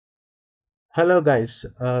Hello guys,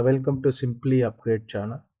 welcome to Simply Upgrade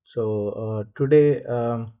channel. Today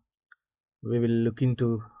we will look into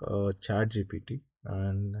Chat GPT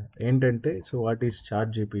and ఏంటంటే what is Chat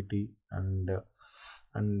GPT and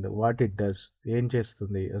what it does, ఏం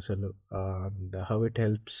చేస్తుంది అసలు, and how it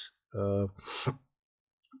helps, uh,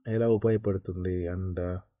 ఎలా ఉపయోగపడుతుంది and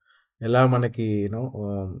ఎలా మనకి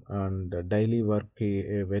and daily వర్క్కి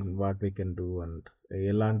when what we can do and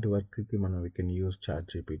ఎలాంటి వర్క్కి మనం we can use chat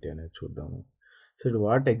GPT అనేది చూద్దాము. So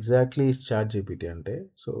what exactly is chat GPT అంటే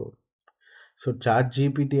సో సో చాట్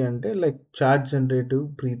జీపీటీ అంటే like chat generative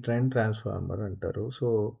pre train transformer అంటారు.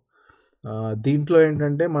 దీంట్లో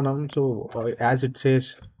ఏంటంటే మనం as it says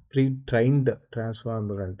pre trained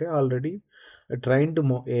transformer అంటే ఆల్రెడీ ట్రైన్డ్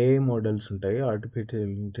ఏఐ మోడల్స్ ఉంటాయి,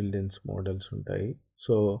 ఆర్టిఫిషియల్ ఇంటెలిజెన్స్ మోడల్స్ ఉంటాయి.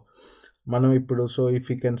 సో మనం ఇప్పుడు if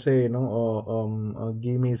you can say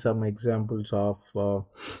give me some examples of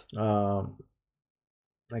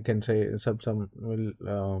I can say some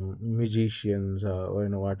musicians,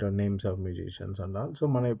 what are names of musicians and all. So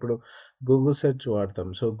మనం ఇప్పుడు Google search వాడతాం.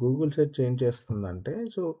 So Google search ఏం చేస్తుందంటే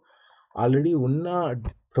already ఉన్న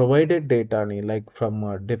provided డేటాని లైక్ ఫ్రమ్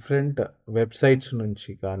డిఫరెంట్ వెబ్సైట్స్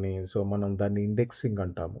నుంచి కానీ మనం దాన్ని ఇండెక్సింగ్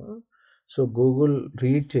అంటాము. సో గూగుల్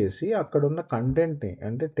రీడ్ చేసి అక్కడ ఉన్న కంటెంట్ని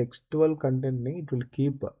అంటే టెక్స్టువల్ కంటెంట్ని ఇట్ విల్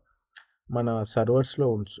కీప్ మన సర్వర్స్లో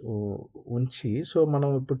ఉంచి మనం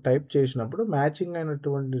ఇప్పుడు టైప్ చేసినప్పుడు మ్యాచింగ్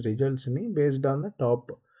అయినటువంటి రిజల్ట్స్ని based on the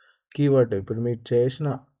top keyword, ఇప్పుడు మీరు చేసిన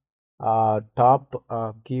top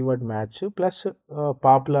keyword match plus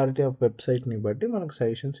popularity of వెబ్సైట్ని బట్టి మనకు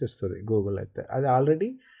సజెషన్స్ ఇస్తుంది గూగుల్. అయితే అది ఆల్రెడీ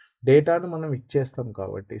డేటాను మనం ఇచ్చేస్తాం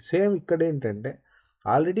కాబట్టి సేమ్ ఇక్కడ ఏంటంటే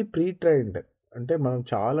ఆల్రెడీ ప్రీ ట్రైన్డ్ అంటే మనం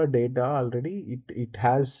చాలా data already it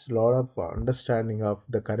has lot of understanding of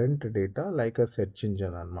the current data like a search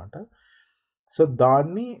engine అనమాట. సో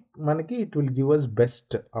దాన్ని మనకి it will give us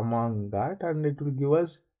best among that and it will give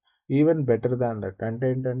us even better than that. అంటే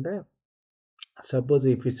ఏంటంటే suppose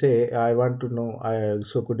if you say I want to know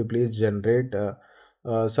could you please generate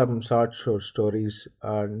some short stories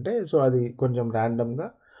అంటే అది కొంచెం ర్యాండమ్గా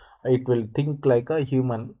it will think like a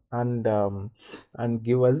human and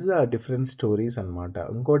give us different stories అనమాట.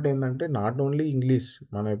 ఇంకోటి ఏంటంటే not only English,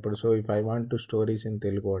 మనం ఇప్పుడు if I want to stories in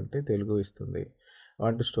Telugu అంటే తెలుగు ఇస్తుంది,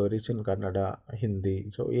 want stories in Kannada, Hindi,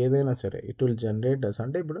 ఏదైనా సరే ఇట్ విల్ జనరేట్ అస్.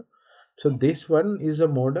 అంటే ఇప్పుడు this one is a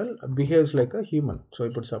model behaves like a human.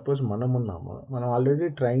 ఇప్పుడు సపోజ్ మనం ఉన్నాము, మనం already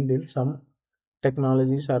trained in some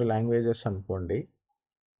technologies are languages అనుకోండి.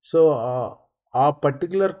 సో ఆ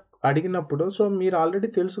పర్టికులర్ అడిగినప్పుడు మీరు ఆల్రెడీ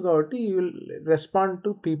తెలుసు కాబట్టి you will respond to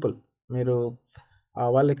people, మీరు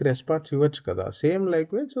వాళ్ళకి రెస్పాన్స్ ఇవ్వచ్చు కదా. సేమ్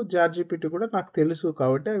లైక్ వే చాట్ జీపీటీ కూడా నాకు తెలుసు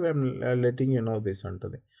కాబట్టి I'm letting you know this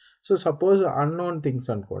అంటుంది. సపోజ్ అన్నోన్ థింగ్స్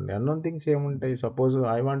అనుకోండి, అన్నోన్ థింగ్స్ ఏముంటాయి, suppose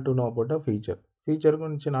I want to know about a feature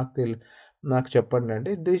గురించి నాకు చెప్పండి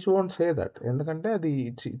అంటే దిస్ వోంట్ సే దట్, ఎందుకంటే అది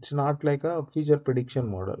it's not like a feature prediction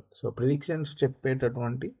model. Predictions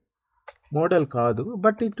చెప్పేటటువంటి మోడల్ కాదు,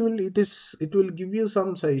 but it will give you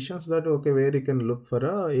some suggestions that okay where you can look for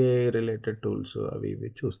AI related tools అవి ఇవి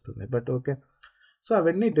చూస్తుంది. బట్ ఓకే,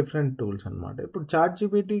 అవన్నీ different tools అనమాట. ఇప్పుడు చాట్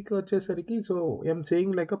జీపీటీకి వచ్చేసరికి I'm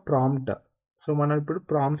saying like a prompt. మనం ఇప్పుడు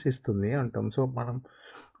ప్రాంప్ట్స్ ఇస్తుంది అంటాం. మనం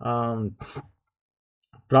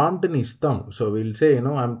ప్రాంప్ట్ని ఇస్తాం. Will say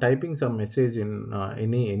I'm typing some message in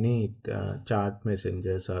any chat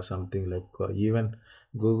messengers or something like even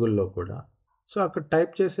గూగుల్లో కూడా. అక్కడ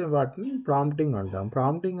టైప్ చేసే వాటిని ప్రాంప్టింగ్ అంటాం.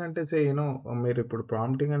 ప్రాంప్టింగ్ అంటే మీరు ఇప్పుడు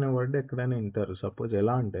ప్రాంప్టింగ్ అనే వర్డ్ ఎక్కడైనా వింటారు. సపోజ్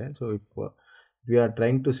ఎలా అంటే if we are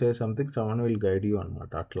trying to say something someone will guide you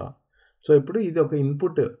అనమాట అట్లా. ఇప్పుడు ఇది ఒక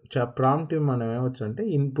ఇన్పుట్ ప్రాంప్ట్ మనం ఏమొచ్చు అంటే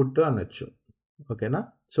ఇన్పుట్ అనొచ్చు, ఓకేనా.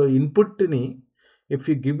 ఇన్పుట్ని if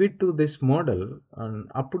you give it to this model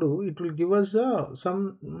అప్పుడు it will give us some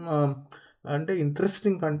అంటే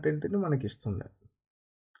ఇంట్రెస్టింగ్ కంటెంట్ని మనకి ఇస్తుంది,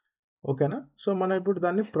 ఓకేనా. మనం ఇప్పుడు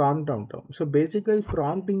దాన్ని ప్రాంప్ట్ అంటాం. బేసిక్గా ఈ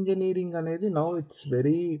ప్రాంప్ట్ ఇంజనీరింగ్ అనేది now it's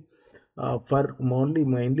very for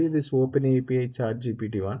mainly this open API chat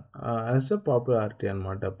GPT one as a popularity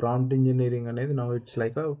అనమాట. ప్రాంప్ట్ ఇంజనీరింగ్ అనేది now it's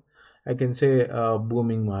like I can say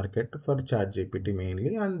booming market for chat GPT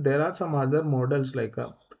mainly, and there are some other models like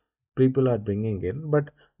people are bringing in. But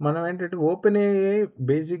మనం ఏంటంటే open AI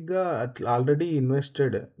బేసిక్గా already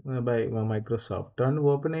invested by Microsoft and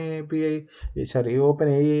open AI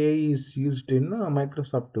is used in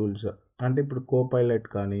Microsoft tools. అంటే ఇప్పుడు Copilot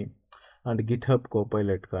కానీ and Git hub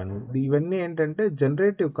Copilot కానీ ఇవన్నీ ఏంటంటే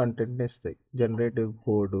generative కంటెంట్ని ఇస్తాయి, generative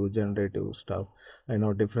code, generative staff,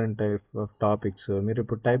 different type of topics మీరు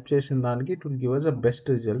ఇప్పుడు టైప్ చేసిన దానికి it will give us the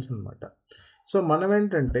best results అనమాట. మనం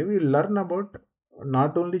ఏంటంటే we learn about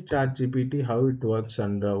not only chat GPT how it works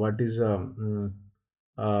and what is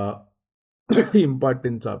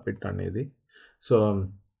importance of it అనేది. So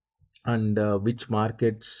and which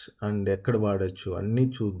markets and ఎక్కడ వాడొచ్చు అన్నీ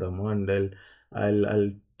చూద్దాము. And I'll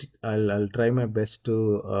I'll I'll try my best to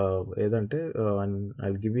ఏదంటే and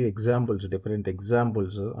I'll give you examples, different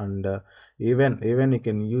examples, and even you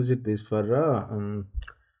can use it this for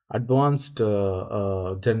advanced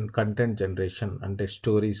content generation, అంటే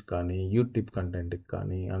stories కానీ YouTube content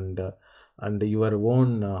కానీ and your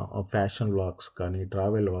own fashion vlogs కానీ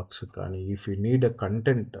travel vlogs కానీ, if you need a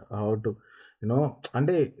content how to you know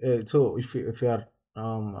అంటే so if you are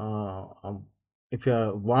if you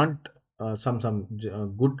want some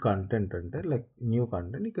good content అంటే like new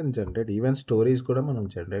content you can generate. Even stories కూడా మనం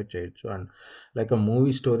generate చేయొచ్చు. And like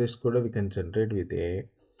movie stories కూడా we can generate with a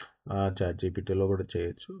chat జీపీటీలో కూడా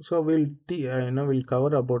చేయొచ్చు. So will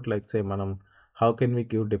cover about like say మనం how can we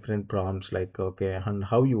give different prompts like okay and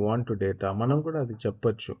how you want to data మనం కూడా అది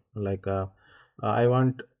చెప్పొచ్చు. Like I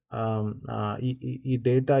want ఈ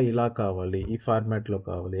data ఇలా కావాలి, ఈ ఫార్మాట్లో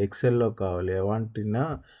కావాలి, ఎక్సెల్లో కావాలి, I want in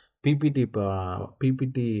PPT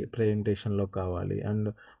PPT ప్రజెంటేషన్లో కావాలి. అండ్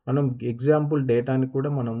మనం ఎగ్జాంపుల్ డేటాని కూడా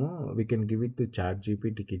మనము we can give it to chat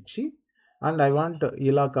జీపీటీకి ఇచ్చి అండ్ ఐ వాంట్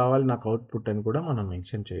ఇలా కావాలి నాకు అవుట్పుట్ అని కూడా మనం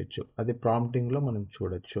మెన్షన్ చేయొచ్చు. అది ప్రాంప్టింగ్లో మనం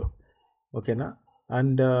చూడొచ్చు. ఓకేనా.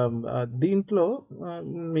 అండ్ దీంట్లో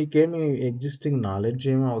మీకేమి ఎగ్జిస్టింగ్ నాలెడ్జ్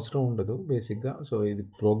ఏమీ అవసరం ఉండదు బేసిక్గా. సో ఇది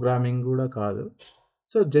ప్రోగ్రామింగ్ కూడా కాదు.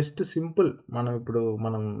 సో జస్ట్ సింపుల్ మనం ఇప్పుడు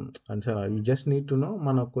మనం you just need to know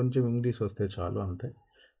మనకు కొంచెం ఇంగ్లీష్ వస్తే చాలు, అంతే.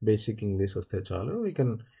 బేసిక్ ఇంగ్లీష్ వస్తే చాలు. We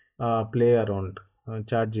can play around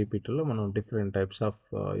chat జీపీటీలో మనం డిఫరెంట్ టైప్స్ ఆఫ్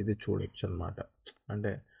ఇది చూడొచ్చు అనమాట.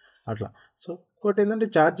 అంటే అట్లా. సో ఇంకోటి ఏంటంటే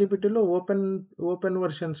చాట్ జీపీటీలో ఓపెన్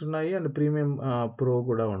వర్షన్స్ ఉన్నాయి అండ్ ప్రీమియం ప్రో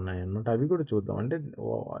కూడా ఉన్నాయి అనమాట. అవి కూడా చూద్దాం. అంటే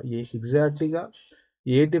ఎగ్జాక్ట్గా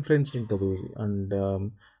ఏ డిఫరెన్స్ ఉంటుంది అండ్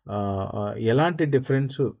ఎలాంటి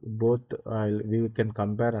difference both we can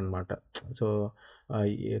compare అనమాట. సో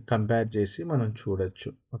కంపేర్ చేసి మనం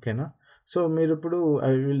చూడొచ్చు. ఓకేనా. సో మీరు ఇప్పుడు ఐ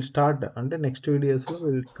విల్ స్టార్ట్ అంటే నెక్స్ట్ వీడియోస్లో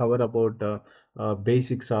will cover about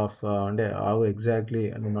basics of అంటే హౌ ఎగ్జాక్ట్లీ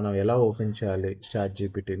మనం ఎలా ఓపెన్ చేయాలి చాట్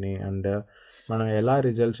జీపీటీని అండ్ మనం ఎలా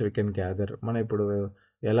రిజల్ట్స్ వీ కెన్ గ్యాదర్, మనం ఇప్పుడు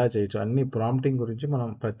ఎలా చేయొచ్చు అన్ని ప్రాంప్టింగ్ గురించి మనం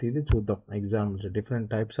ప్రతిదీ చూద్దాం. ఎగ్జాంపుల్స్ డిఫరెంట్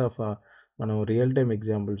టైప్స్ ఆఫ్ మనం రియల్ టైమ్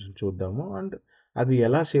ఎగ్జాంపుల్స్ చూద్దాము. అండ్ అది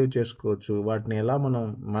ఎలా సేవ్ చేసుకోవచ్చు, వాటిని ఎలా మనం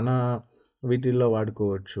మన వీటిల్లో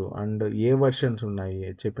వాడుకోవచ్చు, అండ్ ఏ వర్షన్స్ ఉన్నాయి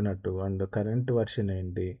చెప్పినట్టు, అండ్ కరెంట్ వర్షన్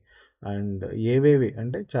ఏంటి, అండ్ ఏవేవి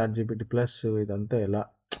అంటే చాట్ జీపీటీ ప్లస్ ఇదంతా ఎలా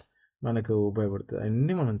మనకు ఉపయోగపడుతుంది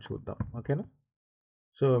అన్నీ మనం చూద్దాం. ఓకేనా.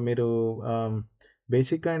 సో మీరు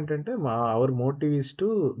బేసిక్గా ఏంటంటే hour motive is to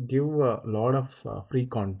give lot of free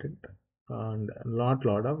content and not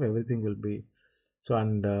lot of everything will be so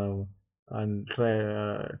and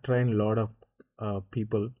train lot of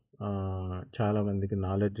people, చాలా మందికి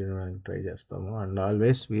నాలెడ్జ్ ఇవ్వడానికి ట్రై చేస్తాము. And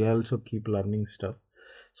always we also keep learning stuff.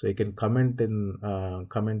 So you can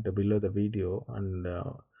comment below the video and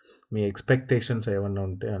me expectations ఏమన్నా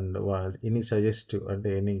ఉంటే and any suggestive అంటే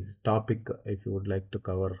any topic if you would like to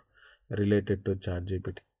cover related to chat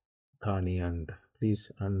GPT కానీ and please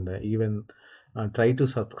and even try to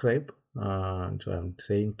subscribe. So I'm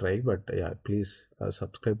saying try, but yeah, please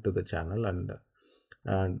subscribe to the channel and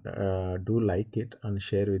do like it and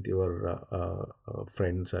share with your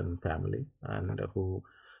friends and family and who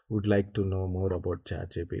would like to know more about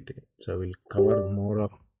ChatGPT. So we'll cover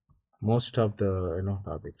most of the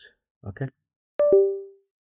topics. Okay.